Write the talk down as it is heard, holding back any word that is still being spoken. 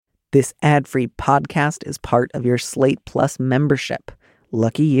This ad-free podcast is part of your Slate Plus membership.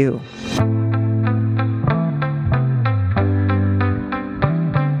 Lucky you.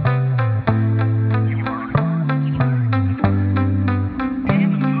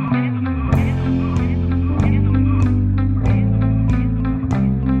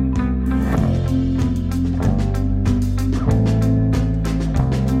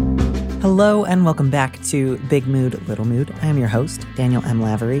 Hello and welcome back to Big Mood, Little Mood. I am your host, Daniel M.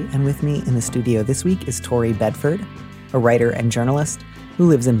 Lavery, and with me in the studio this week is Tori Bedford, a writer and journalist who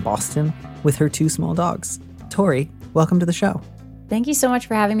lives in Boston with her two small dogs. Tori, welcome to the show. Thank you so much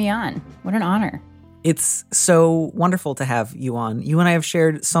for having me on. What an honor. It's so wonderful to have you on. You and I have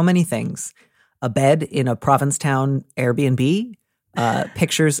shared so many things. A bed in a Provincetown Airbnb,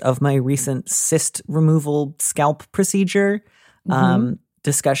 pictures of my recent cyst removal scalp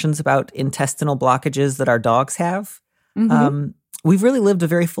discussions about intestinal blockages that our dogs have. We've really lived a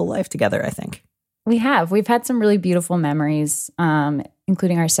very full life together, I think. We have. We've had some really beautiful memories,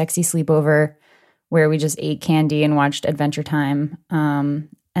 including our sexy sleepover where we just ate candy and watched Adventure Time. And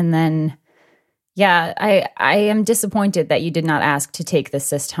then, I am disappointed that you did not ask to take the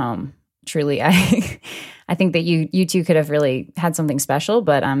cyst home. Truly, I think that you two could have really had something special,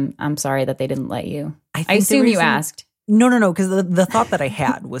 but I'm sorry that they didn't let you. I assume you asked. No, because the thought that I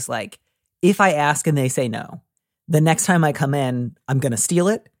had was like, if I ask and they say no, the next time I come in, I'm going to steal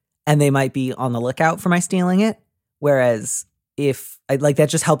it, and they might be on the lookout for my stealing it. Whereas if I like that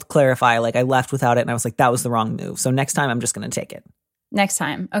just helped clarify, like I left without it and I was like, that was the wrong move. So next time I'm just going to take it. Next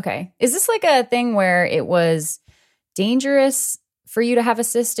time. Okay. Is this like a thing where it was dangerous for you to have a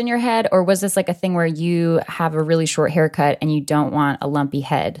cyst in your head? Or was this like a thing where you have a really short haircut and you don't want a lumpy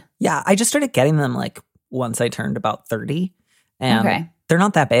head? Yeah, I just started getting them like once I turned about 30. And they're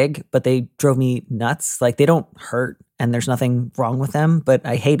not that big, but they drove me nuts. Like they don't hurt and there's nothing wrong with them, but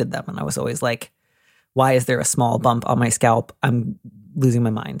I hated them. And I was always like, why is there a small bump on my scalp? I'm losing my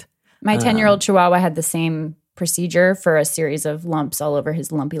mind. My 10-year-old Chihuahua had the same procedure for a series of lumps all over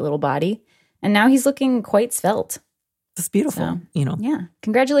his lumpy little body. And now he's looking quite svelte. That's beautiful, So, Yeah.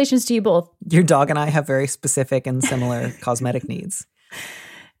 Congratulations to you both. Your dog and I have very specific and similar cosmetic needs.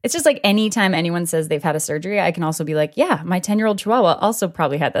 It's just like anytime anyone says they've had a surgery, I can also be like, yeah, my 10-year-old Chihuahua also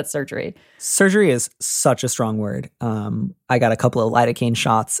probably had that surgery. Surgery is such a strong word. I got a couple of lidocaine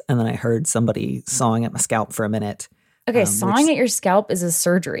shots and then I heard somebody sawing at my scalp for a minute. Okay, sawing at your scalp is a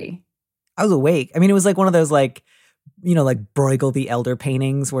surgery. I was awake. I mean, it was like one of those like Bruegel the Elder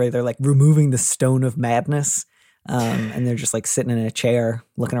paintings where they're like removing the stone of madness and they're just like sitting in a chair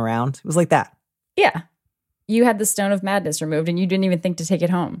looking around. It was like that. Yeah. You had the stone of madness removed and you didn't even think to take it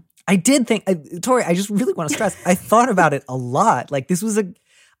home. I did think, Tori, I just really want to stress, I thought about it a lot. Like this was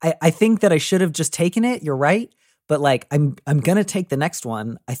I think that I should have just taken it. You're right. But like, I'm going to take the next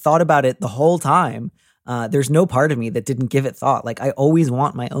one. I thought about it the whole time. There's no part of me that didn't give it thought. Like I always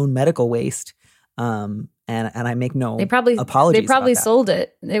want my own medical waste. And I make no apologies. They probably sold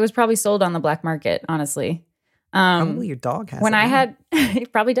it. It was probably sold on the black market, honestly. Probably your dog has when it. I had,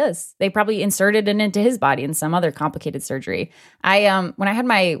 it probably does. They probably inserted it into his body in some other complicated surgery. When I had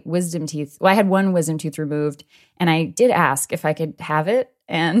my wisdom teeth, I had one wisdom tooth removed, and I did ask if I could have it,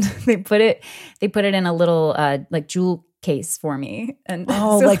 and they put it in a little like jewel case for me. And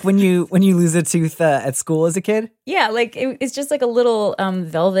like when you lose a tooth at school as a kid? Yeah, like it's just like a little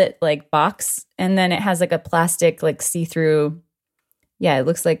velvet like box, and then it has like a plastic like see-through. Yeah, it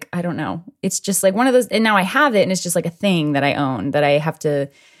looks like, I don't know. It's just like one of those, and now I have it, and it's just like a thing that I own that I have to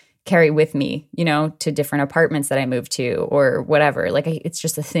carry with me, to different apartments that I move to or whatever. Like, it's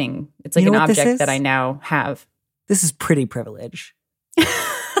just a thing. It's like an object that I now have. This is pretty privilege,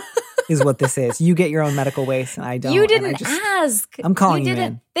 is what this is. You get your own medical waste, and I don't. You didn't ask. I'm calling you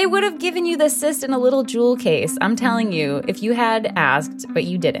in. They would have given you the cyst in a little jewel case. I'm telling you, if you had asked, but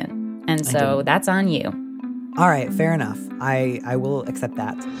you didn't. And so that's on you. All right, fair enough. I will accept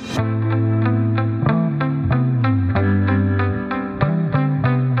that.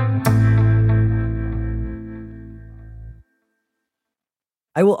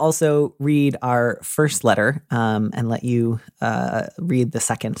 I will also read our first letter and let you read the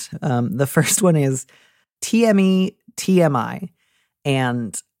second. The first one is TME TMI,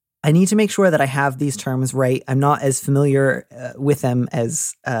 and I need to make sure that I have these terms right. I'm not as familiar with them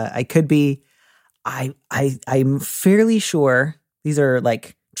as I could be. I'm fairly sure these are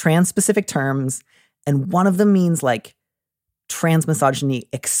like trans-specific terms, and one of them means like trans-misogyny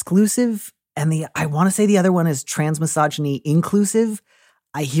exclusive, and I want to say the other one is trans-misogyny inclusive.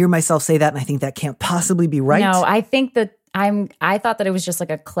 I hear myself say that, and I think that can't possibly be right. No, I think that I thought that it was just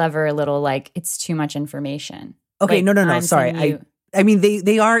like a clever little like it's too much information. Okay, like, no. Sorry, I mean,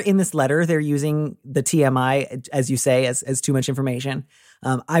 they are in this letter. They're using the TMI, as you say, as too much information.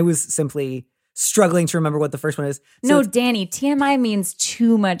 I was simply struggling to remember what the first one is. So Danny, TMI means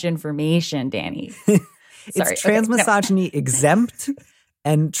too much information, Danny. It's transmisogyny exempt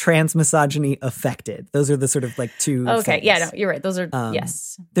and transmisogyny affected. Those are the sort of like two things. Yeah, no, you're right. Those are,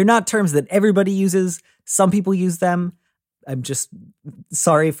 yes. They're not terms that everybody uses. Some people use them. I'm just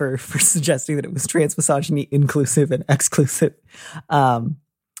sorry for suggesting that it was transmisogyny inclusive and exclusive.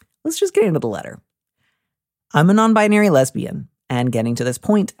 Let's just get into the letter. I'm a non-binary lesbian, and getting to this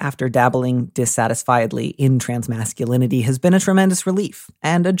point after dabbling dissatisfiedly in transmasculinity has been a tremendous relief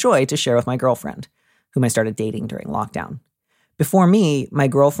and a joy to share with my girlfriend, whom I started dating during lockdown. Before me, my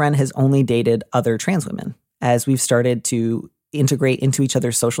girlfriend has only dated other trans women, as we've started to integrate into each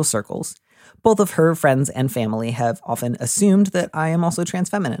other's social circles. Both of her friends and family have often assumed that I am also trans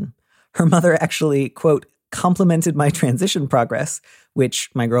feminine. Her mother actually, quote, complimented my transition progress, which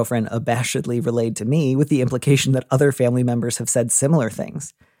my girlfriend abashedly relayed to me with the implication that other family members have said similar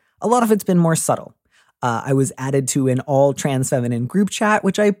things. A lot of it's been more subtle. I was added to an all-trans feminine group chat,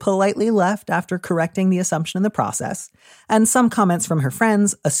 which I politely left after correcting the assumption in the process, and some comments from her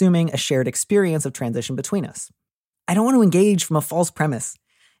friends assuming a shared experience of transition between us. I don't want to engage from a false premise,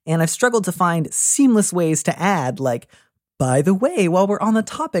 and I've struggled to find seamless ways to add, like, by the way, while we're on the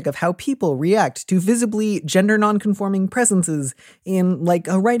topic of how people react to visibly gender nonconforming presences in, like,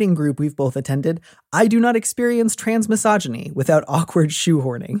 a writing group we've both attended, I do not experience transmisogyny without awkward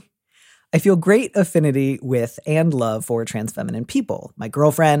shoehorning. I feel great affinity with and love for trans feminine people, my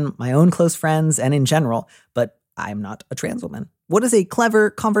girlfriend, my own close friends, and in general, but I'm not a trans woman. What is a clever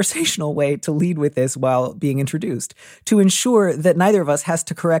conversational way to lead with this while being introduced, to ensure that neither of us has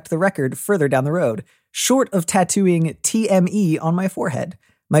to correct the record further down the road, short of tattooing TME on my forehead?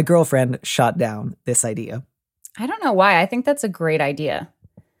 My girlfriend shot down this idea. I don't know why. I think that's a great idea.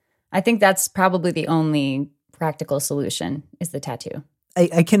 I think that's probably the only practical solution is the tattoo.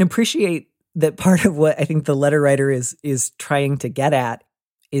 I can appreciate that part of what I think the letter writer is trying to get at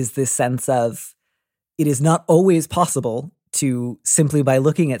is this sense of it is not always possible to simply by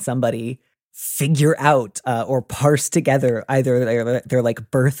looking at somebody figure out or parse together either their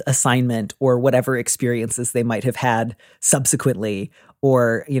like birth assignment or whatever experiences they might have had subsequently,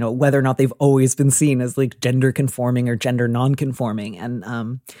 or, you know, whether or not they've always been seen as like gender conforming or gender non-conforming. And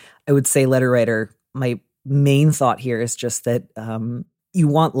I would say, letter writer, my main thought here is just that you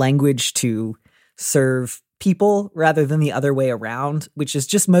want language to serve people rather than the other way around, which is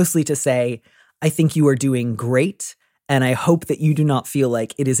just mostly to say, I think you are doing great, and I hope that you do not feel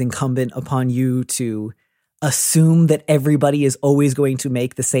like it is incumbent upon you to assume that everybody is always going to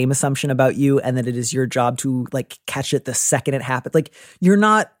make the same assumption about you and that it is your job to like catch it the second it happens. Like, you're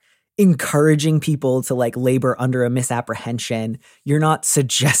not encouraging people to like labor under a misapprehension. You're not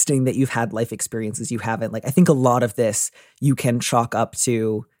suggesting that you've had life experiences you haven't. Like, I think a lot of this you can chalk up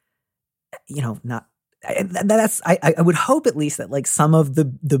to, you know, not I would hope at least that like some of the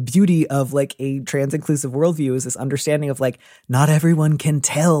beauty of like a trans inclusive worldview is this understanding of like, not everyone can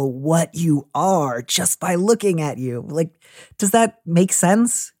tell what you are just by looking at you. Like, does that make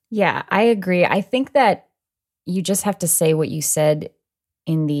sense? Yeah, I agree. I think that you just have to say what you said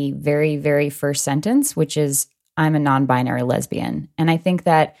in the very, very first sentence, which is, I'm a non-binary lesbian. And I think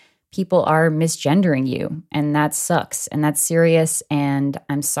that people are misgendering you, and that sucks, and that's serious, and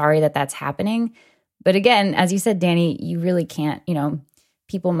I'm sorry that that's happening. But again, as you said, Danny, you really can't, you know,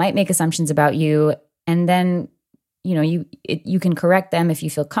 people might make assumptions about you, and then, you know, you can correct them if you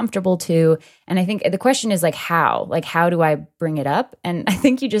feel comfortable to. And I think the question is like, how do I bring it up? And I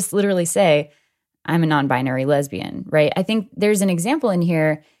think you just literally say, I'm a non-binary lesbian, right? I think there's an example in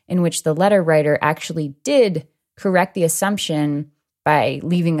here in which the letter writer actually did correct the assumption by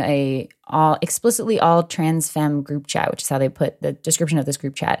leaving explicitly all trans femme group chat, which is how they put the description of this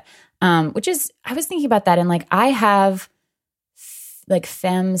group chat. Which is, I was thinking about that, and like, I have like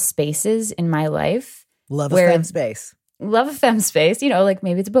femme spaces in my life. Love a femme space. Love a femme space, you know, like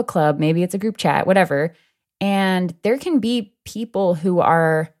maybe it's a book club, maybe it's a group chat, whatever. And there can be people who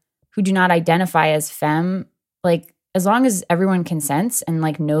do not identify as femme, like, as long as everyone consents and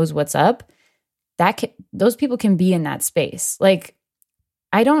like knows what's up, those people can be in that space. Like,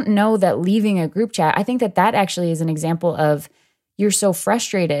 I don't know that leaving a group chat, I think that actually is an example of, you're so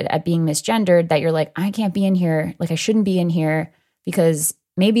frustrated at being misgendered that you're like, I can't be in here. Like, I shouldn't be in here, because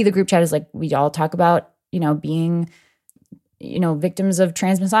maybe the group chat is like, we all talk about, you know, being, you know, victims of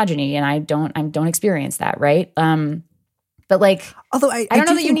transmisogyny, and I don't experience that. Right. But like, although I don't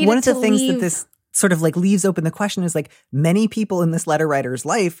know that you need one of the things that this sort of like leaves open the question is like, many people in this letter writer's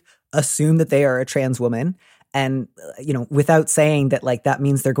life assume that they are a trans woman, And, without saying that like that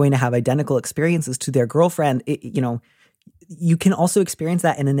means they're going to have identical experiences to their girlfriend, you can also experience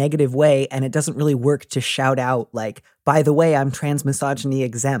that in a negative way. And it doesn't really work to shout out like, by the way, I'm trans misogyny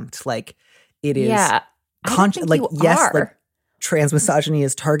exempt. Like it is trans misogyny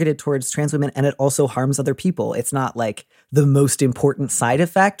is targeted towards trans women and it also harms other people. It's not like the most important side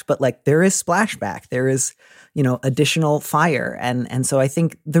effect, but like there is splashback. There is, additional fire. And so I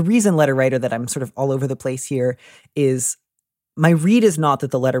think the reason, letter writer, that I'm sort of all over the place here is my read is not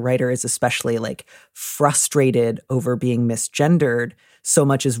that the letter writer is especially like frustrated over being misgendered so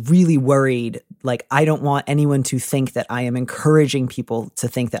much as really worried. Like, I don't want anyone to think that I am encouraging people to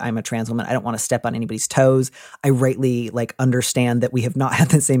think that I'm a trans woman. I don't want to step on anybody's toes. I rightly like understand that we have not had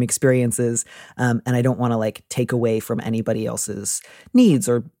the same experiences. And I don't want to like take away from anybody else's needs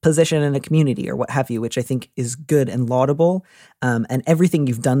or position in a community or what have you, which I think is good and laudable. And everything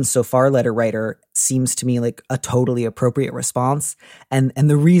you've done so far, letter writer, seems to me like a totally appropriate response. And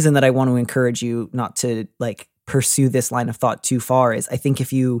the reason that I want to encourage you not to like pursue this line of thought too far is I think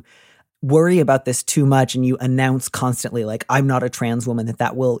if you worry about this too much and you announce constantly like, I'm not a trans woman,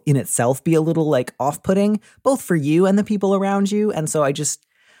 that will in itself be a little like off-putting, both for you and the people around you. And so I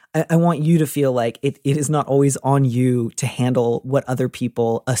want you to feel like it is not always on you to handle what other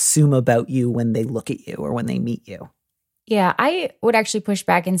people assume about you when they look at you or when they meet you. Yeah, I would actually push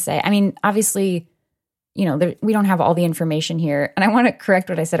back and say, I mean, obviously, we don't have all the information here. And I want to correct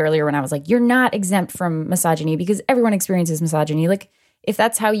what I said earlier when I was like, you're not exempt from misogyny because everyone experiences misogyny. Like, if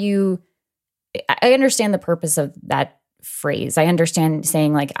that's how I understand the purpose of that phrase. I understand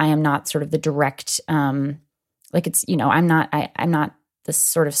saying like, I am not sort of the direct, like it's, I'm not the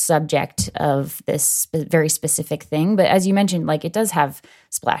sort of subject of this very specific thing. But as you mentioned, like it does have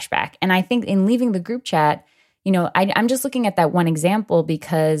splashback. And I think in leaving the group chat, I'm just looking at that one example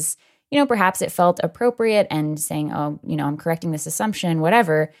because perhaps it felt appropriate and saying, oh, I'm correcting this assumption,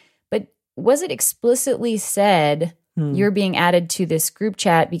 whatever. But was it explicitly said you're being added to this group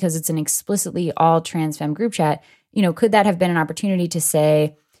chat because it's an explicitly all trans femme group chat? Could that have been an opportunity to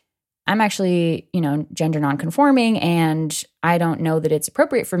say, I'm actually, gender nonconforming and I don't know that it's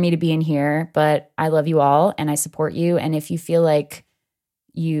appropriate for me to be in here, but I love you all and I support you. And if you feel like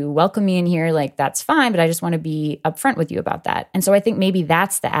you welcome me in here, like that's fine, but I just want to be upfront with you about that. And so I think maybe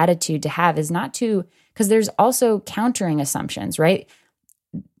that's the attitude to have, is not to, because there's also countering assumptions, right?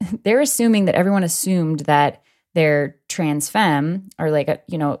 They're assuming that everyone assumed that they're trans femme or like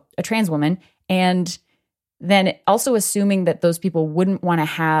a trans woman. And then also assuming that those people wouldn't want to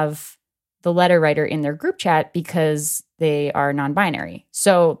have the letter writer in their group chat because they are non-binary.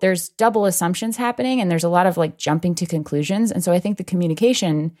 So there's double assumptions happening and there's a lot of like jumping to conclusions. And so I think the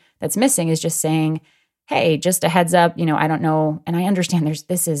communication that's missing is just saying, hey, just a heads up, I don't know. And I understand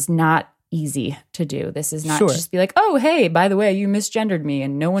this is not easy to do. This is not just be like, oh, hey, by the way, you misgendered me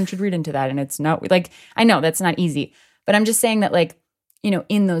and no one should read into that. And it's not like, I know that's not easy, but I'm just saying that like,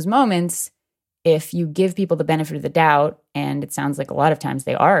 in those moments, if you give people the benefit of the doubt, and it sounds like a lot of times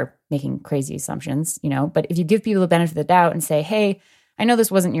they are making crazy assumptions, but if you give people the benefit of the doubt and say, hey, I know this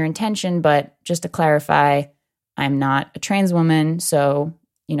wasn't your intention, but just to clarify, I'm not a trans woman. So,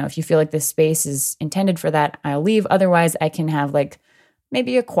 if you feel like this space is intended for that, I'll leave. Otherwise, I can have like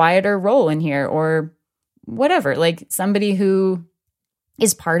maybe a quieter role in here or whatever, like somebody who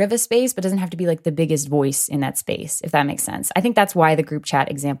is part of a space, but doesn't have to be like the biggest voice in that space, if that makes sense. I think that's why the group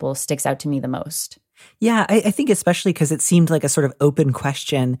chat example sticks out to me the most. Yeah, I think especially because it seemed like a sort of open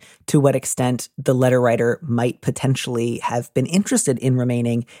question to what extent the letter writer might potentially have been interested in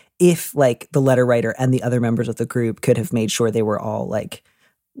remaining if like the letter writer and the other members of the group could have made sure they were all like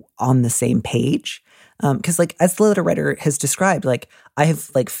on the same page. Because like as the letter writer has described, like I have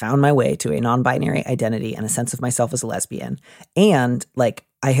like found my way to a non-binary identity and a sense of myself as a lesbian. And like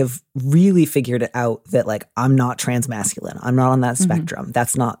I have really figured it out that like I'm not transmasculine. I'm not on that spectrum.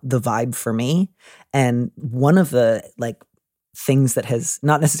 That's not the vibe for me. And one of the like things that has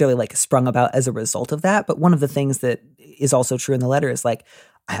not necessarily like sprung about as a result of that, but one of the things that is also true in the letter is like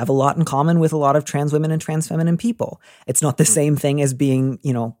I have a lot in common with a lot of trans women and trans feminine people. It's not the same thing as being,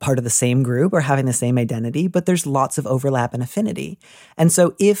 part of the same group or having the same identity, but there's lots of overlap and affinity. And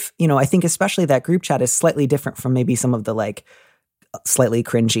so if, I think especially that group chat is slightly different from maybe some of the like slightly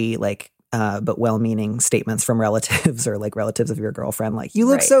cringy, like, but well-meaning statements from relatives or like relatives of your girlfriend, like, you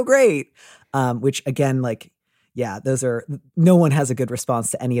look so great. Which again, like, yeah, no one has a good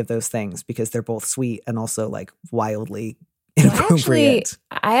response to any of those things because they're both sweet and also like wildly inappropriate.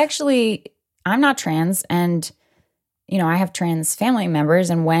 I'm not trans and, I have trans family members.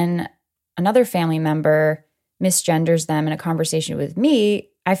 And when another family member misgenders them in a conversation with me,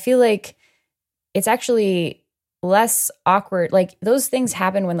 I feel like it's actually less awkward. Like those things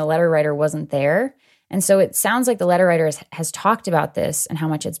happen when the letter writer wasn't there. And so it sounds like the letter writer has talked about this and how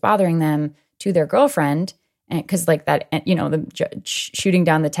much it's bothering them to their girlfriend. And because like that, you know, the shooting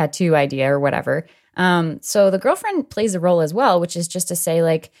down the tattoo idea or whatever. So the girlfriend plays a role as well, which is just to say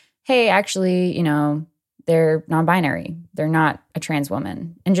like, hey, actually, you know, they're non-binary. They're not a trans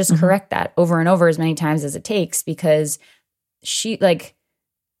woman. And just correct that over and over as many times as it takes, because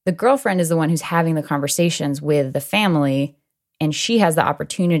the girlfriend is the one who's having the conversations with the family, and she has the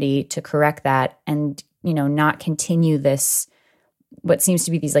opportunity to correct that and, you know, not continue this, what seems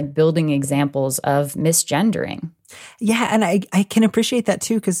to be these like building examples of misgendering. Yeah. And I can appreciate that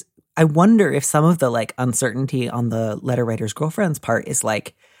too, because I wonder if some of the like uncertainty on the letter writer's girlfriend's part is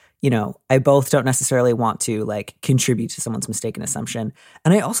like, you know, I both don't necessarily want to like contribute to someone's mistaken assumption.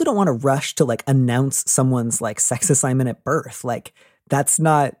 And I also don't want to rush to like announce someone's like sex assignment at birth. Like that's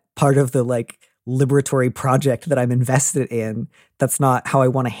not part of the like liberatory project that I'm invested in. That's not how I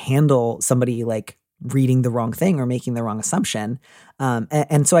want to handle somebody like reading the wrong thing or making the wrong assumption.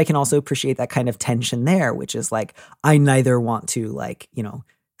 And so I can also appreciate that kind of tension there, which is like, I neither want to like, you know,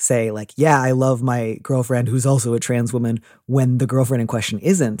 say like, yeah, I love my girlfriend who's also a trans woman when the girlfriend in question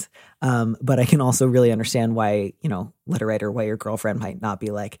isn't. But I can also really understand why, you know, letter writer, why your girlfriend might not be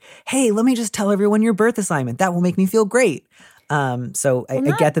like, hey, let me just tell everyone your birth assignment. That will make me feel great. So I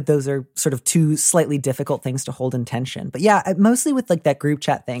get that those are sort of two slightly difficult things to hold in tension. But yeah, mostly with like that group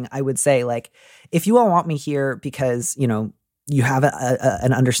chat thing, I would say like, if you all want me here because, you know, you have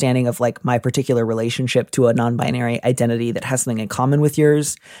an understanding of like my particular relationship to a non-binary identity that has something in common with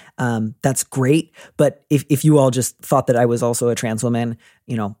yours, that's great. But if you all just thought that I was also a trans woman,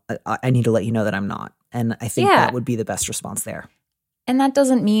 you know, I need to let you know that I'm not. And I think that would be the best response there. And that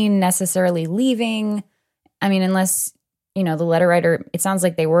doesn't mean necessarily leaving. I mean, unless, you know, the letter writer, it sounds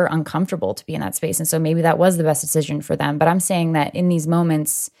like they were uncomfortable to be in that space. And so maybe that was the best decision for them. But I'm saying that in these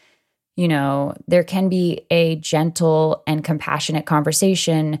moments, you know, there can be a gentle and compassionate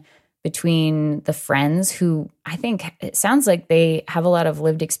conversation between the friends who I think it sounds like they have a lot of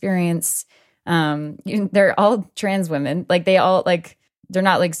lived experience. They're all trans women. Like they all like, they're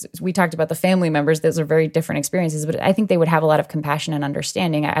not like, we talked about the family members. Those are very different experiences, but I think they would have a lot of compassion and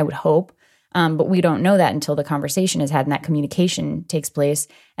understanding, I would hope. But we don't know that until the conversation is had and that communication takes place.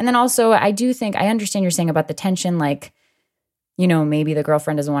 And then also, I do think, I understand you're saying about the tension, like, you know, maybe the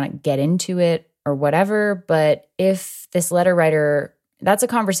girlfriend doesn't want to get into it or whatever. But if this letter writer, that's a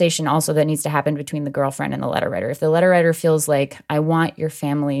conversation also that needs to happen between the girlfriend and the letter writer. If the letter writer feels like, I want your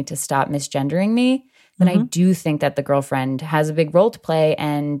family to stop misgendering me, then I do think that the girlfriend has a big role to play.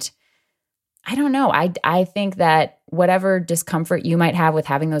 And I don't know. I think that whatever discomfort you might have with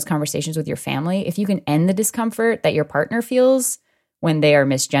having those conversations with your family, if you can end the discomfort that your partner feels when they are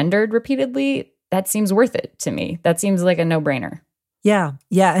misgendered repeatedly, that seems worth it to me. That seems like a no-brainer. Yeah.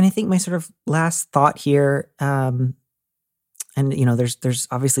 Yeah. And I think my sort of last thought here, and you know, there's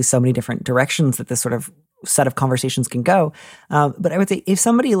obviously so many different directions that this sort of set of conversations can go. But I would say if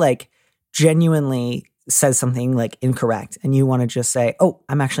somebody like genuinely says something like incorrect and you want to just say, oh,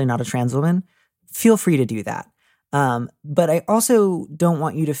 I'm actually not a trans woman, feel free to do that. But I also don't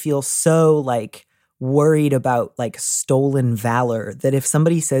want you to feel so like worried about like stolen valor that if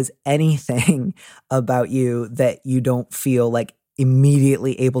somebody says anything about you that you don't feel like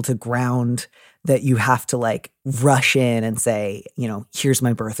immediately able to ground, that you have to like rush in and say, you know, here's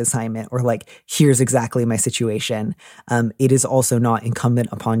my birth assignment, or like, here's exactly my situation. It is also not incumbent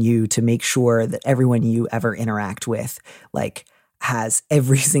upon you to make sure that everyone you ever interact with like has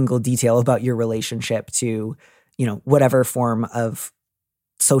every single detail about your relationship to, you know, whatever form of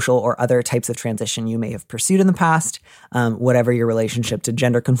social or other types of transition you may have pursued in the past, whatever your relationship to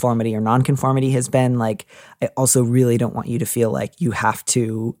gender conformity or nonconformity has been. Like, I also really don't want you to feel like you have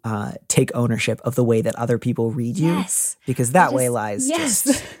to take ownership of the way that other people read you, because that way lies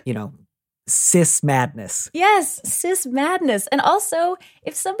just, you know, cis madness. Yes, cis madness. And also,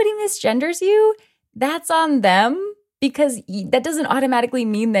 if somebody misgenders you, that's on them, because that doesn't automatically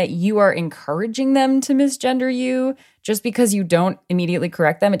mean that you are encouraging them to misgender you. Just because you don't immediately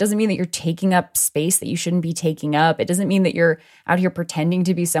correct them, it doesn't mean that you're taking up space that you shouldn't be taking up. It doesn't mean that you're out here pretending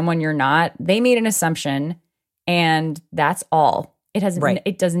to be someone you're not. They made an assumption, and that's all.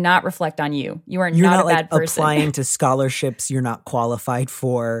 It does not reflect on you. You're not a bad person. Applying to scholarships you're not qualified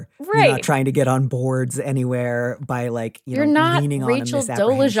for. Right. You're not trying to get on boards anywhere by like, you're not leaning Rachel on a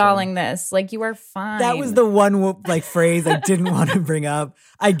misapprehension. Dolezal-ing this. Like, you are fine. That was the one like phrase I didn't want to bring up.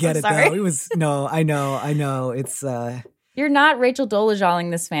 I get it sorry. though. It was I know. It's You're not Rachel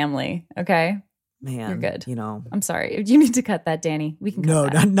Dolezal-ing this family, okay? Man, You're good. You know, I'm sorry. You need to cut that, Danny. We can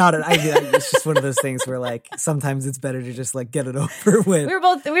cut that. not it's just one of those things where like sometimes it's better to just like get it over with. We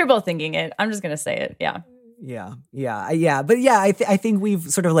were both thinking it. I'm just gonna say it. Yeah. Yeah. But yeah, I think we've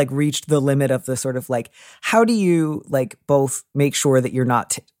sort of like reached the limit of the sort of like, how do you like both make sure that you're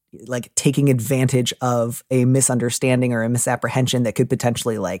not like taking advantage of a misunderstanding or a misapprehension that could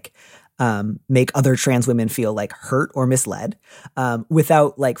potentially like make other trans women feel like hurt or misled,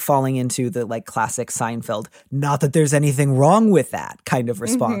 without like falling into the like classic Seinfeld, not that there's anything wrong with that kind of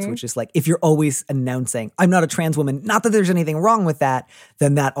response, which is like, if you're always announcing, I'm not a trans woman, not that there's anything wrong with that,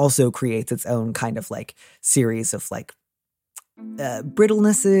 then that also creates its own kind of like series of like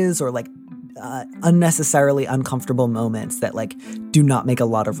brittlenesses or like unnecessarily uncomfortable moments that like do not make a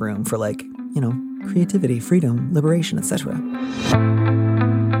lot of room for like, you know, creativity, freedom, liberation, etc.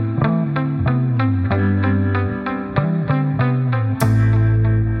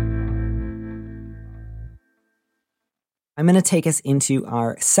 I'm going to take us into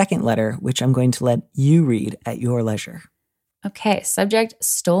our second letter, which I'm going to let you read at your leisure. Okay, subject,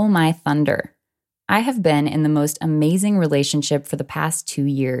 stole my thunder. I have been in the most amazing relationship for the past 2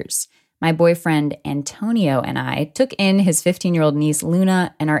 years. My boyfriend, Antonio, and I took in his 15-year-old niece,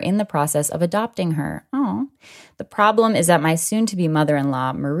 Luna, and are in the process of adopting her. Aww. The problem is that my soon-to-be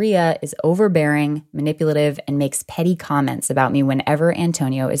mother-in-law, Maria, is overbearing, manipulative, and makes petty comments about me whenever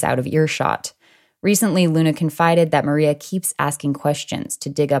Antonio is out of earshot. Recently, Luna confided that Maria keeps asking questions to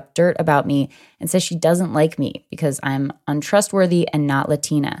dig up dirt about me and says she doesn't like me because I'm untrustworthy and not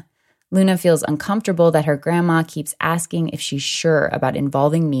Latina. Luna feels uncomfortable that her grandma keeps asking if she's sure about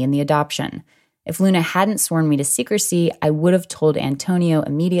involving me in the adoption. If Luna hadn't sworn me to secrecy, I would have told Antonio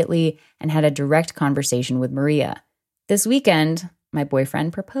immediately and had a direct conversation with Maria. This weekend, my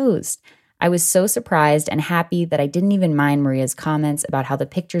boyfriend proposed. I was so surprised and happy that I didn't even mind Maria's comments about how the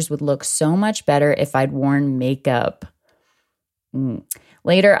pictures would look so much better if I'd worn makeup.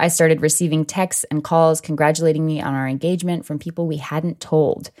 Later, I started receiving texts and calls congratulating me on our engagement from people we hadn't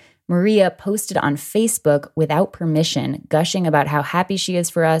told. Maria posted on Facebook without permission, gushing about how happy she is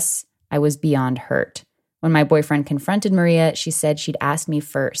for us. I was beyond hurt. When my boyfriend confronted Maria, she said she'd asked me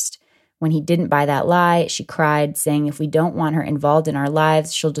first. When he didn't buy that lie, she cried, saying if we don't want her involved in our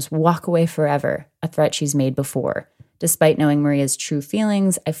lives, she'll just walk away forever, a threat she's made before. Despite knowing Maria's true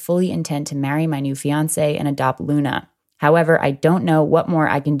feelings, I fully intend to marry my new fiancé and adopt Luna. However, I don't know what more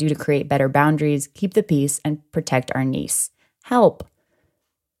I can do to create better boundaries, keep the peace, and protect our niece. Help.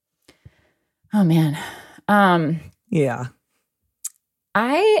 Oh, man. Yeah.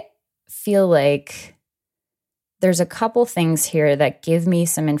 I feel like there's a couple things here that give me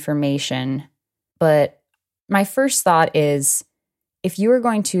some information, but my first thought is if you are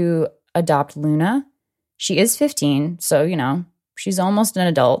going to adopt Luna, she is 15, so, you know, she's almost an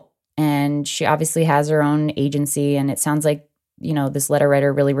adult, and she obviously has her own agency, and it sounds like, you know, this letter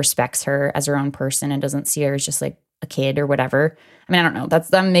writer really respects her as her own person and doesn't see her as just like a kid or whatever. I mean, I don't know.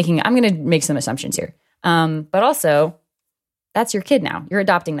 I'm going to make some assumptions here. But also, that's your kid now. You're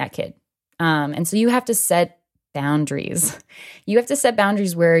adopting that kid. And so you have to set boundaries. You have to set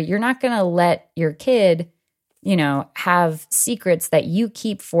boundaries where you're not going to let your kid, you know, have secrets that you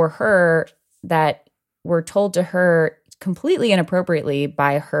keep for her that were told to her completely inappropriately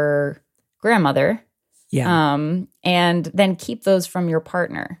by her grandmother. Yeah. And then keep those from your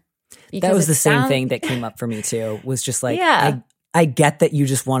partner. That was the same thing that came up for me too, was just like, I get that you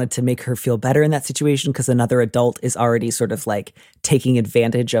just wanted to make her feel better in that situation because another adult is already sort of like taking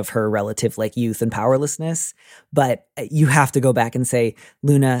advantage of her relative like youth and powerlessness. But you have to go back and say,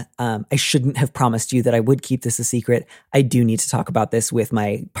 Luna, I shouldn't have promised you that I would keep this a secret. I do need to talk about this with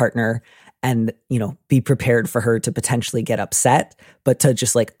my partner and, you know, be prepared for her to potentially get upset, but to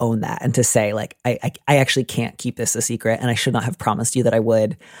just like own that and to say like, I actually can't keep this a secret and I should not have promised you that I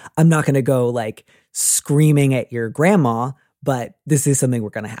would. I'm not going to go like screaming at your grandma, but this is something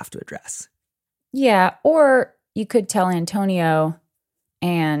we're going to have to address. Yeah. Or you could tell Antonio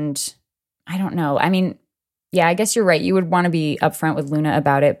and I don't know. I mean, yeah, I guess you're right. You would want to be upfront with Luna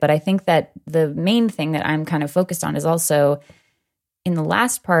about it. But I think that the main thing that I'm kind of focused on is also in the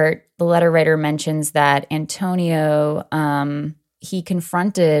last part, the letter writer mentions that Antonio, he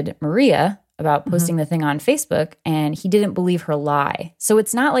confronted Maria about posting the thing on Facebook and he didn't believe her lie. So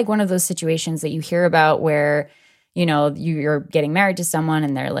it's not like one of those situations that you hear about where, you know, you're getting married to someone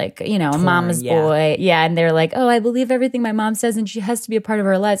and they're like, you know, a mama's boy. Yeah. And they're like, oh, I believe everything my mom says and she has to be a part of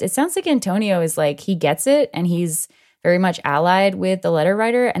our lives. It sounds like Antonio is like, he gets it and he's very much allied with the letter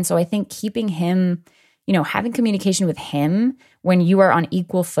writer. And so I think keeping him, you know, having communication with him when you are on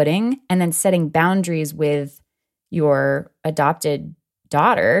equal footing and then setting boundaries with your adopted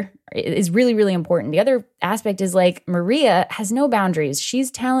daughter is really, really important. The other aspect is like Maria has no boundaries.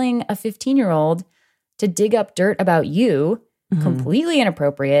 She's telling a 15-year-old to dig up dirt about you, completely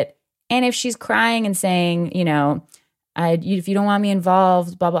inappropriate. And if she's crying and saying, you know, if you don't want me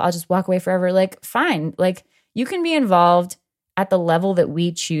involved, blah, blah, I'll just walk away forever. Like, fine. Like, you can be involved at the level that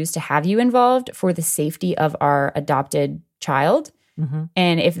we choose to have you involved for the safety of our adopted child.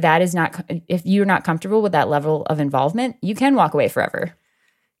 And if that is not, if you're not comfortable with that level of involvement, you can walk away forever.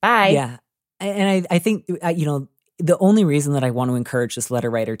 Bye. Yeah. And I think, you know, the only reason that I want to encourage this letter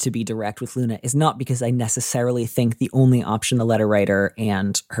writer to be direct with Luna is not because I necessarily think the only option the letter writer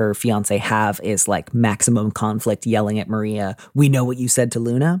and her fiance have is like maximum conflict yelling at Maria, we know what you said to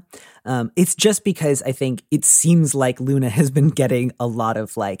Luna. It's just because I think it seems like Luna has been getting a lot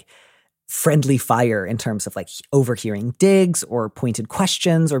of like friendly fire in terms of like overhearing digs or pointed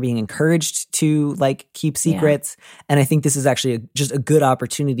questions or being encouraged to like keep secrets. Yeah. And I think this is actually just a good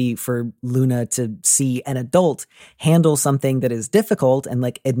opportunity for Luna to see an adult handle something that is difficult and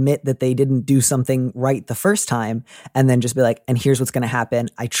like admit that they didn't do something right the first time. And then just be like, and here's what's going to happen.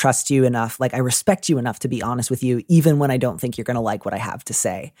 I trust you enough. Like I respect you enough to be honest with you, even when I don't think you're going to like what I have to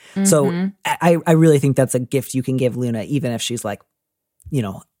say. So I really think that's a gift you can give Luna, even if she's like, you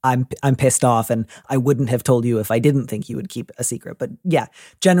know, I'm pissed off and I wouldn't have told you if I didn't think you would keep a secret. But yeah,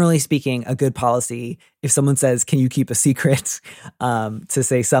 generally speaking, a good policy, if someone says, can you keep a secret, to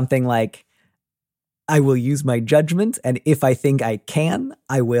say something like, I will use my judgment. And if I think I can,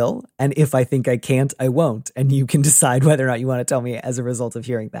 I will. And if I think I can't, I won't. And you can decide whether or not you want to tell me as a result of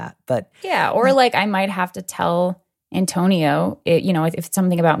hearing that. But yeah, or like I might have to tell Antonio, you know, if it's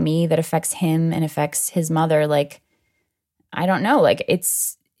something about me that affects him and affects his mother, like, I don't know, like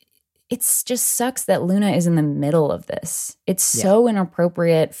it's just sucks that Luna is in the middle of this. It's so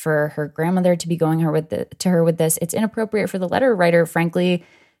inappropriate for her grandmother to be going to her with this. It's inappropriate for the letter writer, frankly,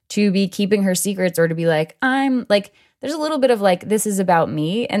 to be keeping her secrets or to be like, I'm like, there's a little bit of like, this is about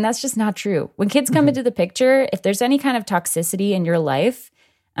me. And that's just not true. When kids come into the picture, if there's any kind of toxicity in your life,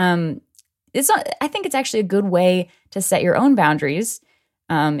 I think it's actually a good way to set your own boundaries.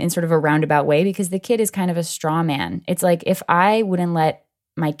 In sort of a roundabout way, because the kid is kind of a straw man. It's like, if I wouldn't let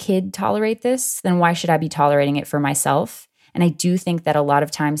my kid tolerate this, then why should I be tolerating it for myself? And I do think that a lot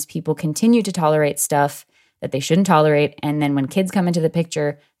of times people continue to tolerate stuff that they shouldn't tolerate. And then when kids come into the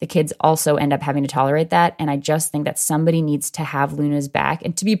picture, the kids also end up having to tolerate that. And I just think that somebody needs to have Luna's back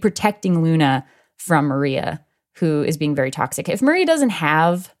and to be protecting Luna from Maria, who is being very toxic. If Maria doesn't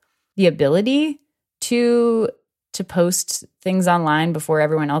have the ability to post things online before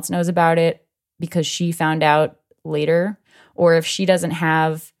everyone else knows about it because she found out later, or if she doesn't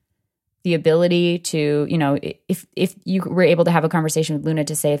have the ability to, you know, if you were able to have a conversation with Luna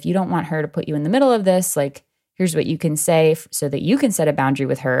to say, if you don't want her to put you in the middle of this, like, here's what you can say so that you can set a boundary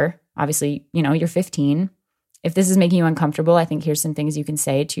with her. Obviously, you know, you're 15. If this is making you uncomfortable, I think here's some things you can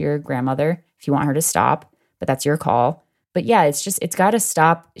say to your grandmother if you want her to stop, but that's your call. But yeah, it's got to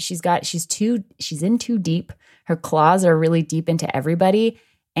stop. She's in too deep. Her claws are really deep into everybody.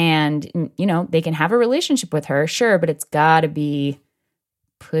 And, you know, they can have a relationship with her, sure, but it's got to be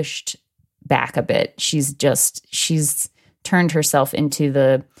pushed back a bit. She's turned herself into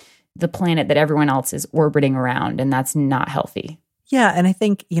the planet that everyone else is orbiting around, and that's not healthy. Yeah, and I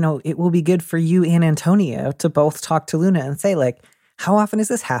think, you know, it will be good for you and Antonio to both talk to Luna and say, like, how often is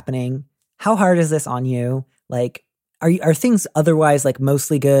this happening? How hard is this on you? Like, are things otherwise like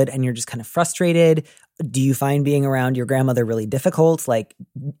mostly good and you're just kind of frustrated? Do you find being around your grandmother really difficult? Like,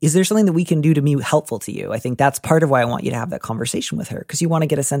 is there something that we can do to be helpful to you? I think that's part of why I want you to have that conversation with her, because you want to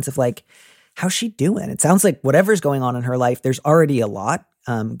get a sense of like, how's she doing? It sounds like whatever's going on in her life, there's already a lot,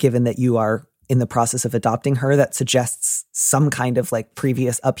 given that you are in the process of adopting her, that suggests some kind of like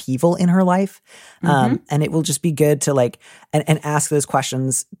previous upheaval in her life. And it will just be good to like, and ask those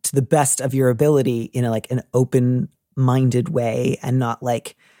questions to the best of your ability in a, like an open-minded way, and not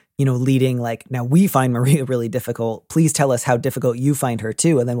like, you know, leading like, now we find Maria really difficult. Please tell us how difficult you find her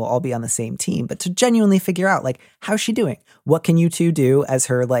too. And then we'll all be on the same team. But to genuinely figure out like, how's she doing? What can you two do as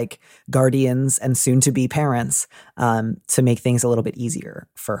her like guardians and soon to be parents, to make things a little bit easier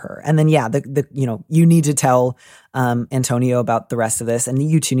for her? And then, yeah, you know, you need to tell, Antonio about the rest of this,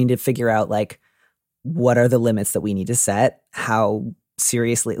 and you two need to figure out like, what are the limits that we need to set? How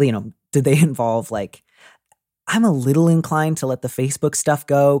seriously, you know, did they involve like, I'm a little inclined to let the Facebook stuff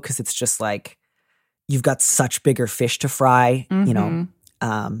go, because it's just like, you've got such bigger fish to fry, you know.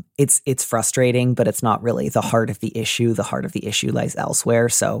 It's frustrating, but it's not really the heart of the issue. The heart of the issue lies elsewhere.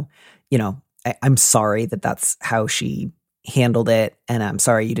 So, you know, I'm sorry that that's how she handled it, and I'm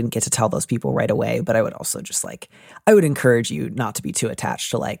sorry you didn't get to tell those people right away. But I would also just I would encourage you not to be too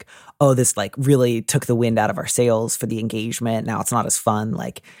attached to oh, this really took the wind out of our sails for the engagement. Now it's not as fun.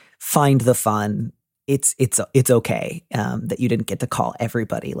 Find the fun. It's okay that you didn't get to call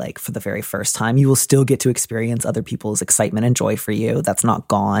everybody for the very first time. You will still get to experience other people's excitement and joy for you. That's not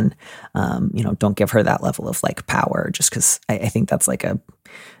gone. Don't give her that level of power just because I think that's a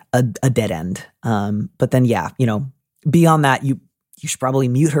dead end. But then, beyond that, you should probably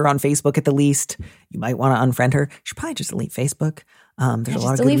mute her on Facebook at the least. You might want to unfriend her. You should probably just delete Facebook. There's a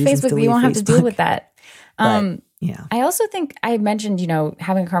lot of good reasons Facebook, to delete you won't Facebook. have to deal with that. Yeah. I also think I mentioned,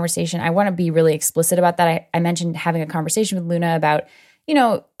 having a conversation. I want to be really explicit about that. I mentioned having a conversation with Luna about,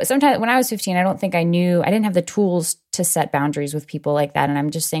 sometimes when I was 15, I don't think I didn't have the tools to set boundaries with people like that. And I'm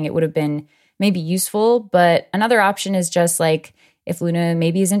just saying it would have been maybe useful. But another option is just if Luna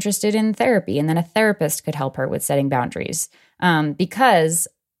maybe is interested in therapy, and then a therapist could help her with setting boundaries. Because,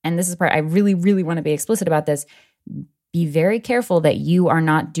 and this is part I really, really want to be explicit about this, be very careful that you are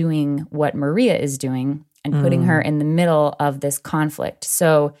not doing what Maria is doing and putting her in the middle of this conflict.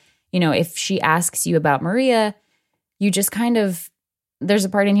 So, if she asks you about Maria, you just there's a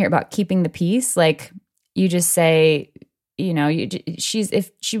part in here about keeping the peace. You just say,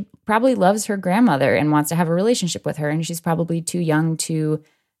 if she probably loves her grandmother and wants to have a relationship with her, and she's probably too young to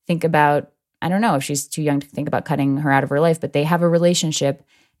think about, I don't know if she's too young to think about cutting her out of her life, but they have a relationship.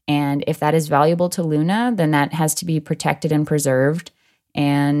 And if that is valuable to Luna, then that has to be protected and preserved.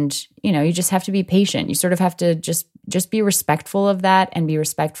 And, you just have to be patient. You sort of have to just be respectful of that, and be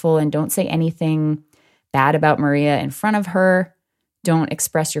respectful, and don't say anything bad about Maria in front of her. Don't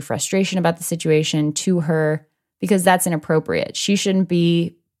express your frustration about the situation to her, because that's inappropriate. She shouldn't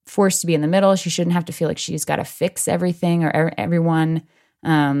be forced to be in the middle. She shouldn't have to feel like she's got to fix everything or everyone.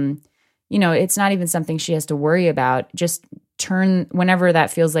 It's not even something she has to worry about. Just turn whenever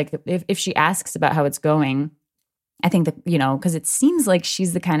that feels like, if she asks about how it's going, I think that, because it seems like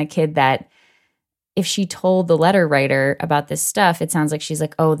she's the kind of kid that if she told the letter writer about this stuff, it sounds like she's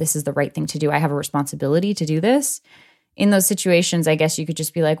like, oh, this is the right thing to do. I have a responsibility to do this. In those situations, I guess you could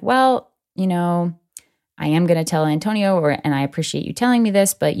just be like, well, I am going to tell Antonio, and I appreciate you telling me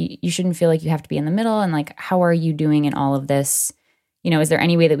this, but you shouldn't feel like you have to be in the middle. And how are you doing in all of this? Is there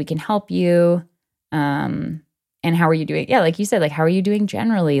any way that we can help you? And how are you doing? Yeah, like you said, how are you doing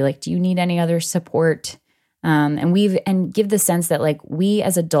generally? Do you need any other support? And give the sense that we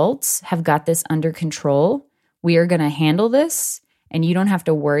as adults have got this under control. We are going to handle this, and you don't have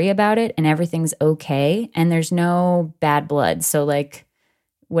to worry about it, and everything's okay. And there's no bad blood. So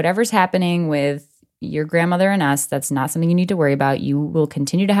whatever's happening with your grandmother and us, that's not something you need to worry about. You will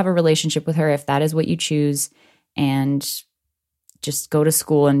continue to have a relationship with her if that is what you choose, and just go to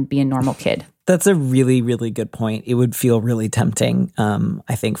school and be a normal kid. That's a really, really good point. It would feel really tempting,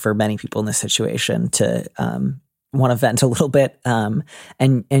 I think, for many people in this situation to want to vent a little bit. And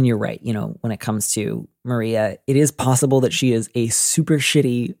you're right. When it comes to Maria, it is possible that she is a super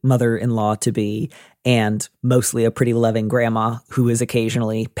shitty mother-in-law to be, and mostly a pretty loving grandma who is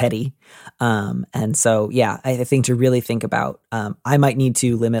occasionally petty. And so, I think to really think about, I might need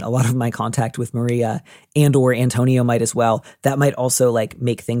to limit a lot of my contact with Maria, and or Antonio might as well. That might also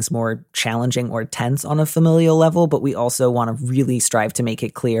make things more challenging or tense on a familial level, but we also want to really strive to make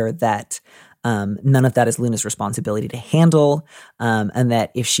it clear that none of that is Luna's responsibility to handle, and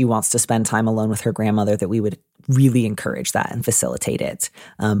that if she wants to spend time alone with her grandmother, that we would really encourage that and facilitate it,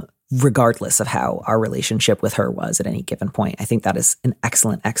 regardless of how our relationship with her was at any given point. I think that is an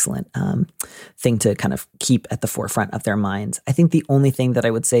excellent thing to kind of keep at the forefront of their minds. I think the only thing that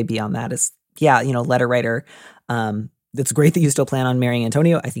I would say beyond that is, letter writer, it's great that you still plan on marrying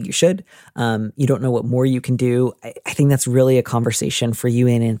Antonio. I think you should. You don't know what more you can do. I think that's really a conversation for you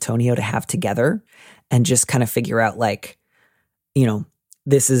and Antonio to have together, and just kind of figure out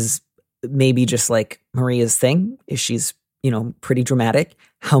this is maybe just Maria's thing. If she's, pretty dramatic,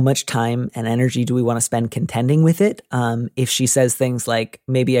 how much time and energy do we want to spend contending with it? If she says things like,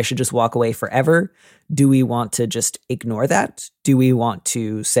 maybe I should just walk away forever, do we want to just ignore that? Do we want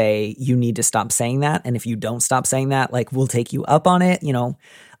to say, you need to stop saying that? And if you don't stop saying that, we'll take you up on it.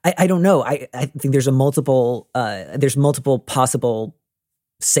 I don't know. I think there's multiple possible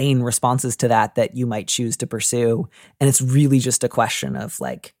sane responses to that you might choose to pursue. And it's really just a question of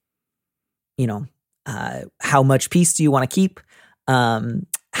how much peace do you want to keep?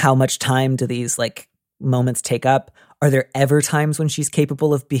 How much time do these moments take up? Are there ever times when she's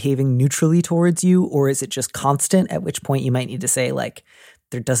capable of behaving neutrally towards you? Or is it just constant, at which point you might need to say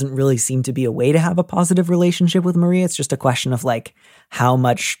there doesn't really seem to be a way to have a positive relationship with Maria. It's just a question of how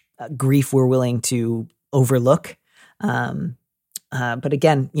much grief we're willing to overlook. But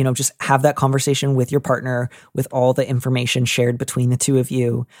again, just have that conversation with your partner with all the information shared between the two of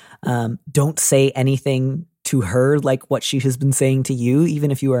you. Don't say anything to her like what she has been saying to you, even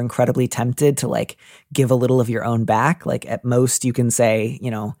if you are incredibly tempted to like give a little of your own back. Like at most you can say,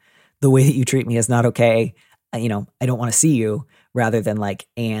 the way that you treat me is not okay. I don't want to see you, rather than like,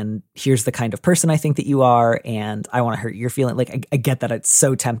 and here's the kind of person I think that you are, and I want to hurt your feeling. Like I get that it's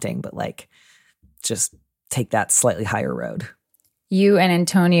so tempting, but like just take that slightly higher road. You and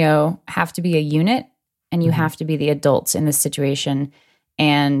Antonio have to be a unit, and you have to be the adults in this situation.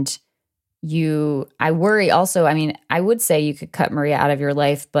 And I worry also, I would say you could cut Maria out of your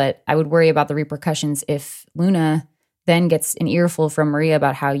life, but I would worry about the repercussions if Luna then gets an earful from Maria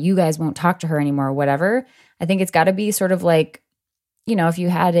about how you guys won't talk to her anymore or whatever. I think it's got to be sort of like, if you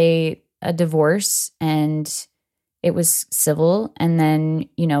had a divorce and it was civil, and then,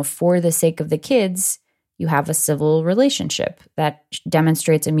 for the sake of the kids, you have a civil relationship that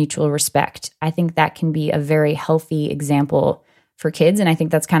demonstrates a mutual respect. I think that can be a very healthy example for kids. And I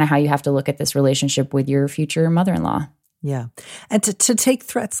think that's kind of how you have to look at this relationship with your future mother-in-law. Yeah. And to take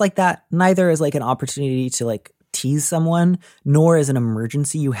threats like that, neither as like an opportunity to like tease someone, nor as an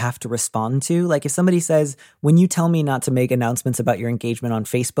emergency you have to respond to. Like if somebody says, when you tell me not to make announcements about your engagement on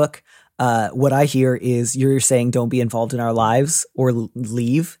Facebook, what I hear is you're saying don't be involved in our lives or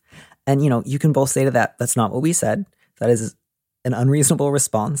leave. And, you can both say to that, that's not what we said. That is an unreasonable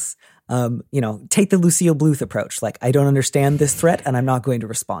response. Take the Lucille Bluth approach. Like, I don't understand this threat and I'm not going to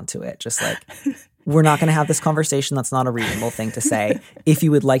respond to it. Just like, we're not going to have this conversation. That's not a reasonable thing to say. If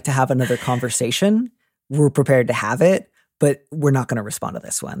you would like to have another conversation, we're prepared to have it, but we're not going to respond to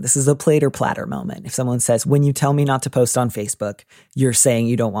this one. This is a plate or platter moment. If someone says, when you tell me not to post on Facebook, you're saying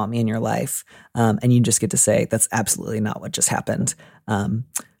you don't want me in your life. And you just get to say, that's absolutely not what just happened.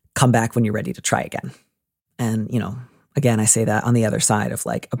 Come back when you're ready to try again. And, again, I say that on the other side of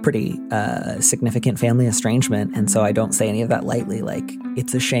like a pretty significant family estrangement. And so I don't say any of that lightly. Like,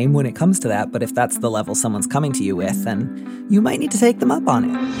 it's a shame when it comes to that. But if that's the level someone's coming to you with, then you might need to take them up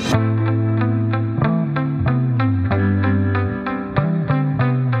on it.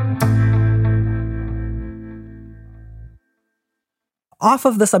 Off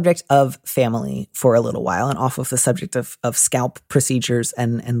of the subject of family for a little while, and off of the subject of scalp procedures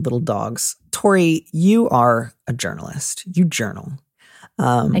and little dogs, Tori, you are a journalist. You journal.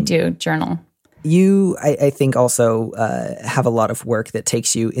 I do journal. You, I think, also have a lot of work that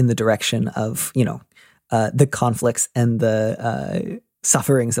takes you in the direction of, the conflicts and the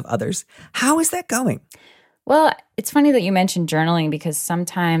sufferings of others. How is that going? Well, it's funny that you mentioned journaling, because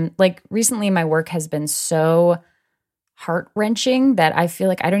sometimes, like recently, my work has been so heart-wrenching that I feel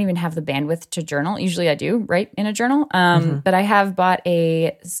like I don't even have the bandwidth to journal. Usually I do, right, in a journal. But I have bought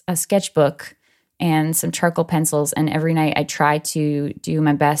a sketchbook and some charcoal pencils, and every night I try to do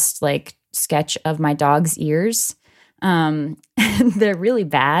my best like sketch of my dog's ears. They're really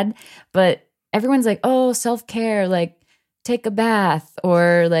bad, but everyone's like, oh, self-care, like take a bath,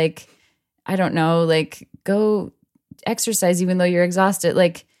 or like, I don't know, like go exercise even though you're exhausted.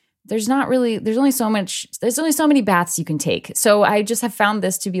 Like, there's only so many baths you can take. So I just have found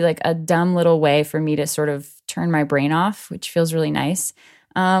this to be like a dumb little way for me to sort of turn my brain off, which feels really nice.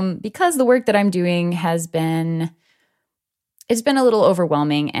 Because the work that I'm doing it's been a little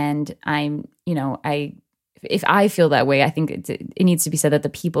overwhelming, and if I feel that way, I think it needs to be said that the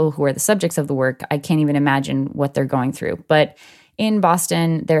people who are the subjects of the work, I can't even imagine what they're going through. But in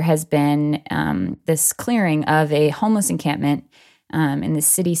Boston, there has been this clearing of a homeless encampment in the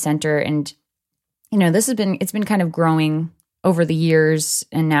city center. And, it's been kind of growing over the years.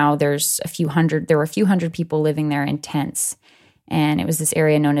 And now there were a few hundred people living there in tents. And it was this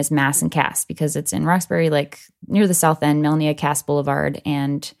area known as Mass and Cass, because it's in Roxbury, like near the south end, Melnia, Cass Boulevard,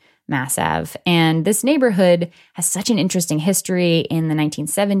 and Mass Ave. And this neighborhood has such an interesting history. In the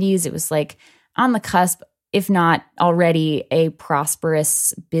 1970s, it was like on the cusp, if not already, a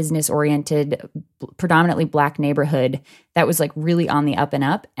prosperous, business-oriented, predominantly Black neighborhood that was like really on the up and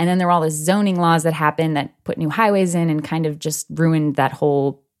up. And then there were all the zoning laws that happened that put new highways in and kind of just ruined that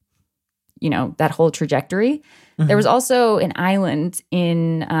whole trajectory. Mm-hmm. There was also an island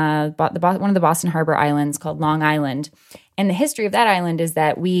in one of the Boston Harbor islands called Long Island. And the history of that island is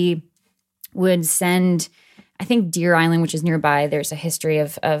that we would send, I think Deer Island, which is nearby, there's a history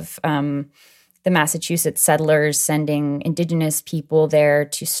of the Massachusetts settlers sending indigenous people there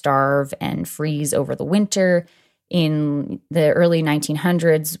to starve and freeze over the winter. In the early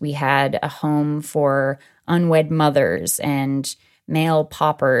 1900s, we had a home for unwed mothers and male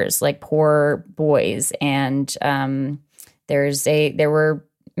paupers, like poor boys. And there were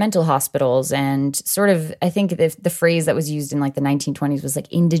mental hospitals and sort of, I think the phrase that was used in like the 1920s was like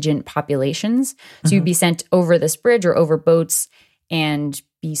indigent populations. So you'd be sent over this bridge or over boats and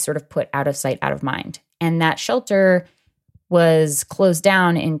be sort of put out of sight, out of mind. And that shelter was closed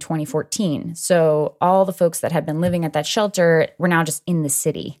down in 2014. So all the folks that had been living at that shelter were now just in the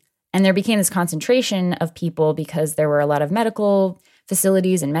city. And there became this concentration of people because there were a lot of medical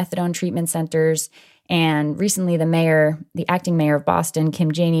facilities and methadone treatment centers. And recently the acting mayor of Boston,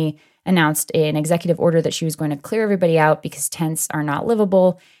 Kim Janey, announced an executive order that she was going to clear everybody out because tents are not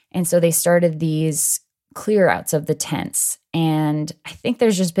livable. And so they started these clear outs of the tents. And I think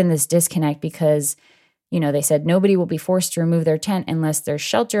there's just been this disconnect because, they said nobody will be forced to remove their tent unless there's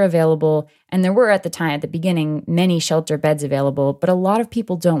shelter available. And there were at the beginning, many shelter beds available, but a lot of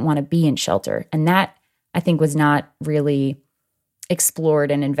people don't want to be in shelter. And that, I think, was not really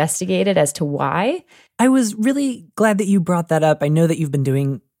explored and investigated as to why. I was really glad that you brought that up. I know that you've been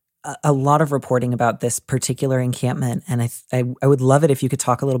doing a lot of reporting about this particular encampment, and I would love it if you could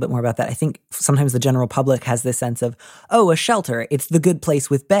talk a little bit more about that. I think sometimes the general public has this sense of, a shelter, it's the good place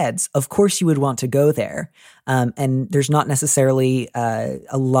with beds. Of course you would want to go there. And there's not necessarily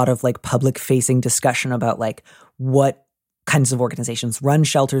a lot of like public-facing discussion about like what kinds of organizations run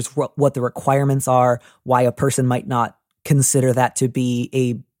shelters, what the requirements are, why a person might not consider that to be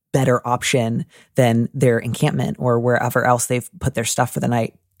a better option than their encampment or wherever else they've put their stuff for the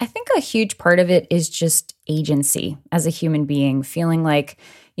night. I think a huge part of it is just agency as a human being, feeling like,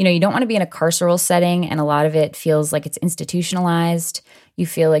 you don't want to be in a carceral setting, and a lot of it feels like it's institutionalized. You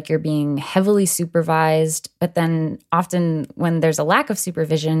feel like you're being heavily supervised, but then often when there's a lack of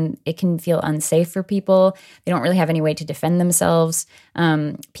supervision, it can feel unsafe for people. They don't really have any way to defend themselves.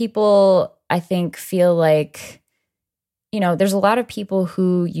 People, I think, feel like, there's a lot of people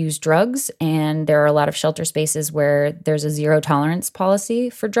who use drugs, and there are a lot of shelter spaces where there's a zero tolerance policy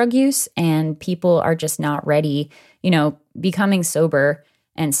for drug use, and people are just not ready. Becoming sober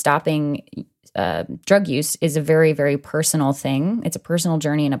and stopping drug use is a very, very personal thing. It's a personal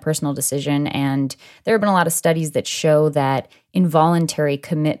journey and a personal decision. And there have been a lot of studies that show that involuntary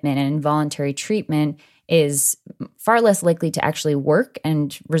commitment and involuntary treatment is far less likely to actually work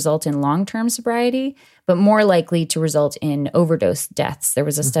and result in long-term sobriety, but more likely to result in overdose deaths. There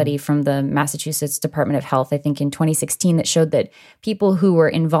was a study from the Massachusetts Department of Health, I think in 2016, that showed that people who were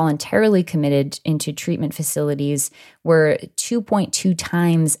involuntarily committed into treatment facilities were 2.2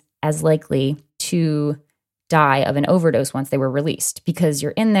 times as likely to die of an overdose once they were released, because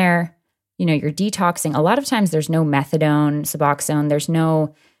you're in there, you're detoxing. A lot of times there's no methadone, Suboxone,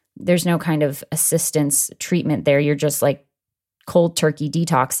 there's no kind of assistance treatment there. You're just like cold turkey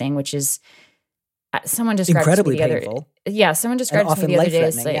detoxing, which is someone described incredibly it to me painful. Someone described it to me the other day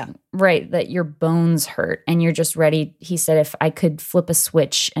as like, right, that your bones hurt and you're just ready. He said, if I could flip a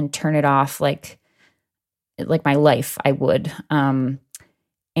switch and turn it off, like my life, I would.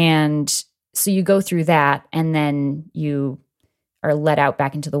 And so you go through that, and then you are let out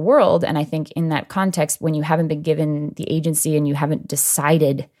back into the world. And I think in that context, when you haven't been given the agency and you haven't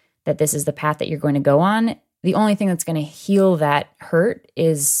decided that this is the path that you're going to go on, the only thing that's going to heal that hurt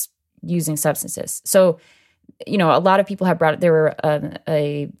is using substances. So, a lot of people have there were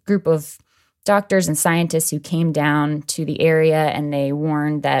a group of doctors and scientists who came down to the area, and they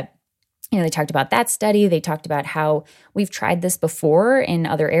warned that, they talked about that study. They talked about how we've tried this before in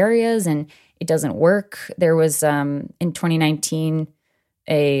other areas and it doesn't work. There was, in 2019,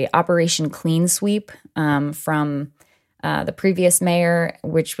 a Operation Clean Sweep from the previous mayor,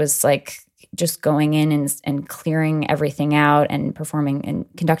 which was like just going in and clearing everything out and performing and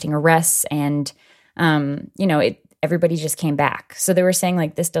conducting arrests. And, everybody just came back. So they were saying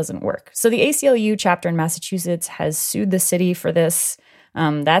like, this doesn't work. So the ACLU chapter in Massachusetts has sued the city for this.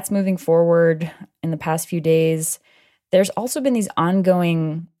 That's moving forward in the past few days. There's also been these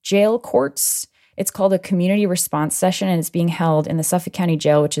ongoing jail courts. It's called a community response session, and it's being held in the Suffolk County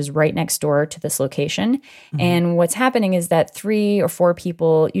Jail, which is right next door to this location. Mm-hmm. And what's happening is that 3 or 4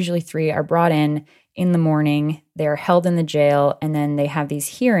 people, usually 3, are brought in the morning. They are held in the jail, and then they have these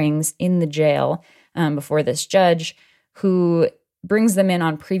hearings in the jail before this judge who brings them in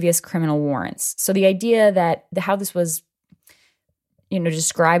on previous criminal warrants. So the idea that how this was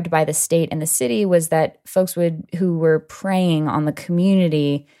described by the state and the city was that folks who were preying on the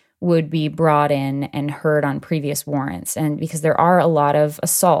community would be brought in and heard on previous warrants. And because there are a lot of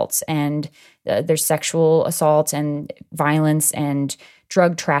assaults, and there's sexual assault and violence and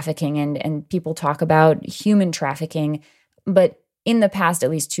drug trafficking, and people talk about human trafficking. But in the past, at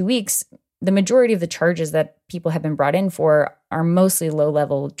least 2 weeks, the majority of the charges that people have been brought in for are mostly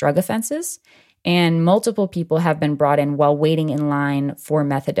low-level drug offenses. And multiple people have been brought in while waiting in line for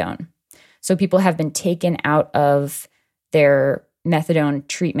methadone. So people have been taken out of their methadone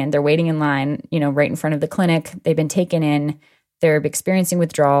treatment. They're waiting in line, right in front of the clinic. They've been taken in. They're experiencing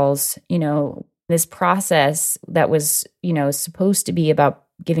withdrawals. This process that was, supposed to be about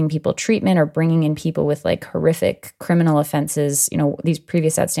giving people treatment or bringing in people with like horrific criminal offenses, these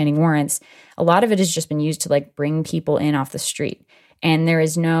previous outstanding warrants, a lot of it has just been used to like bring people in off the street. And there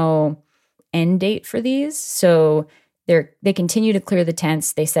is no end date for these. So they continue to clear the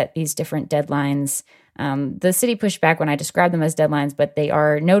tents. They set these different deadlines. The city pushed back when I described them as deadlines, but they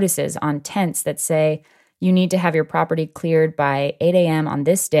are notices on tents that say you need to have your property cleared by 8 a.m. on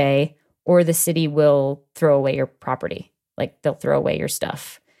this day, or the city will throw away your property. Like they'll throw away your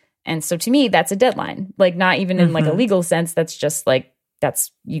stuff. And so to me, that's a deadline. Like not even in like a legal sense. That's just like,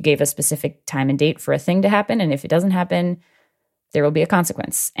 you gave a specific time and date for a thing to happen. And if it doesn't happen, there will be a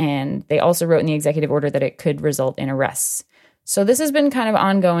consequence. And they also wrote in the executive order that it could result in arrests. So this has been kind of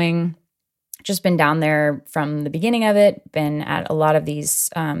ongoing, just been down there from the beginning of it, been at a lot of these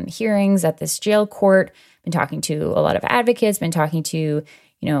hearings at this jail court, been talking to a lot of advocates, been talking to,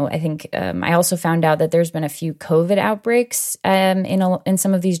 I think I also found out that there's been a few COVID outbreaks in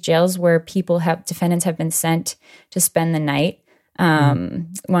some of these jails where defendants have been sent to spend the night.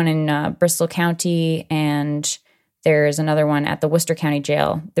 One in Bristol County, and there's another one at the Worcester County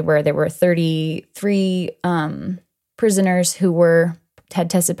Jail where there were 33 prisoners who had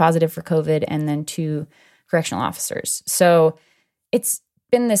tested positive for COVID, and then 2 correctional officers. So it's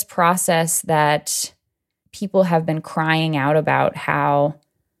been this process that people have been crying out about how,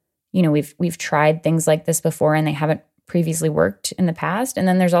 we've tried things like this before and they haven't previously worked in the past. And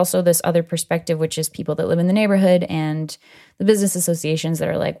then there's also this other perspective, which is people that live in the neighborhood and the business associations that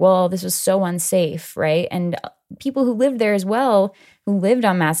are like, well, this was so unsafe, right? And people who lived there as well, who lived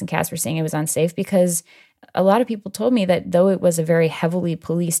on Mass and Cass, were saying it was unsafe because a lot of people told me that though it was a very heavily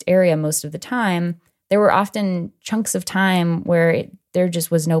policed area most of the time, there were often chunks of time where there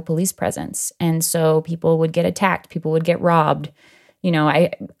just was no police presence. And so people would get attacked, people would get robbed.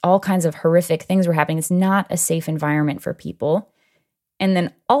 All kinds of horrific things were happening. It's not a safe environment for people. And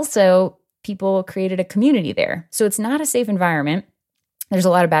then also people created a community there. So it's not a safe environment. There's a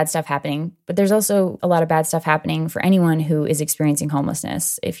lot of bad stuff happening, but there's also a lot of bad stuff happening for anyone who is experiencing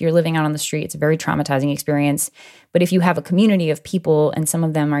homelessness. If you're living out on the street, it's a very traumatizing experience. But if you have a community of people and some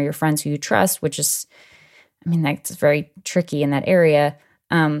of them are your friends who you trust, which is, that's very tricky in that area.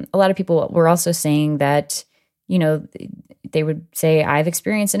 A lot of people were also saying that, they would say, I've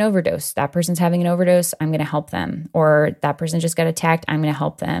experienced an overdose. That person's having an overdose. I'm going to help them. Or that person just got attacked. I'm going to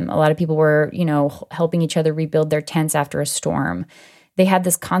help them. A lot of people were, helping each other rebuild their tents after a storm. They had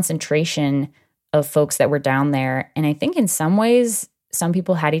this concentration of folks that were down there. And I think in some ways, some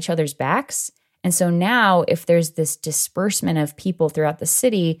people had each other's backs. And so now if there's this disbursement of people throughout the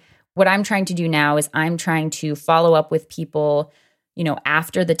city, what I'm trying to do now is I'm trying to follow up with people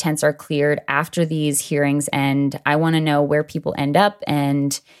after the tents are cleared, after these hearings end. I want to know where people end up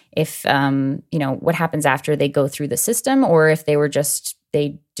and if, what happens after they go through the system, or if they were just,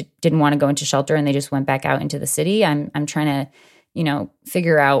 didn't want to go into shelter and they just went back out into the city. I'm trying to,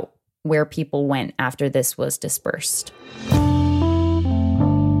 figure out where people went after this was dispersed.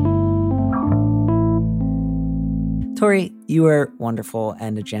 Tori, you are wonderful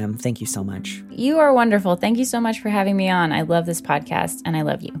and a gem. Thank you so much. You are wonderful. Thank you so much for having me on. I love this podcast and I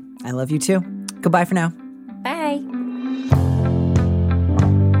love you. I love you too. Goodbye for now. Bye.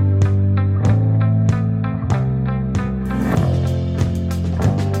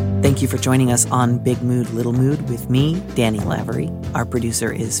 Thank you for joining us on Big Mood, Little Mood with me, Danny Lavery. Our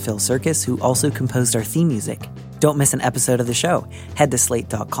producer is Phil Circus, who also composed our theme music. Don't miss an episode of the show. Head to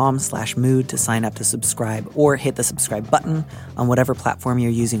slate.com/mood to sign up to subscribe, or hit the subscribe button on whatever platform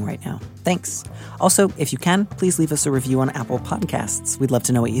you're using right now. Thanks. Also, if you can, please leave us a review on Apple Podcasts. We'd love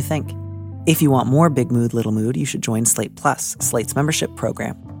to know what you think. If you want more Big Mood, Little Mood, you should join Slate Plus, Slate's membership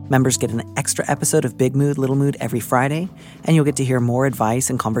program. Members get an extra episode of Big Mood, Little Mood every Friday, and you'll get to hear more advice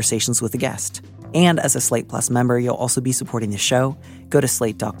and conversations with a guest. And as a Slate Plus member, you'll also be supporting the show. Go to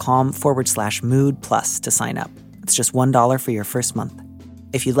slate.com/mood plus to sign up. It's just $1 for your first month.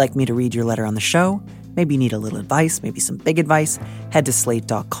 If you'd like me to read your letter on the show, maybe you need a little advice, maybe some big advice, head to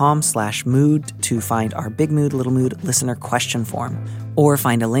slate.com/mood to find our Big Mood, Little Mood listener question form, or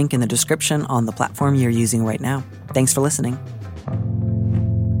find a link in the description on the platform you're using right now. Thanks for listening.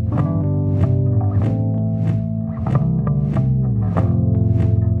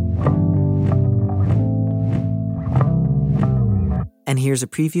 And here's a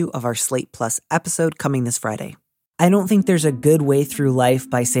preview of our Slate Plus episode coming this Friday. I don't think there's a good way through life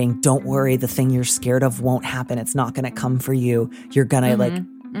by saying, don't worry, the thing you're scared of won't happen. It's not going to come for you. You're going to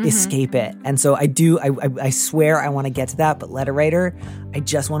escape it. And so I swear I want to get to that, but letter writer, I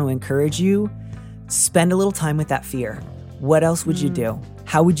just want to encourage you, spend a little time with that fear. What else would you do?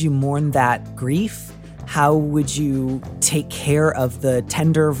 How would you mourn that grief? How would you take care of the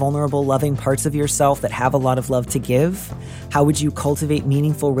tender, vulnerable, loving parts of yourself that have a lot of love to give? How would you cultivate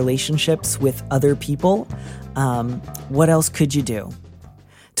meaningful relationships with other people? What else could you do?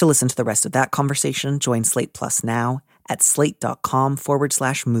 To listen to the rest of that conversation, join Slate Plus now at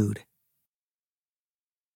slate.com/mood.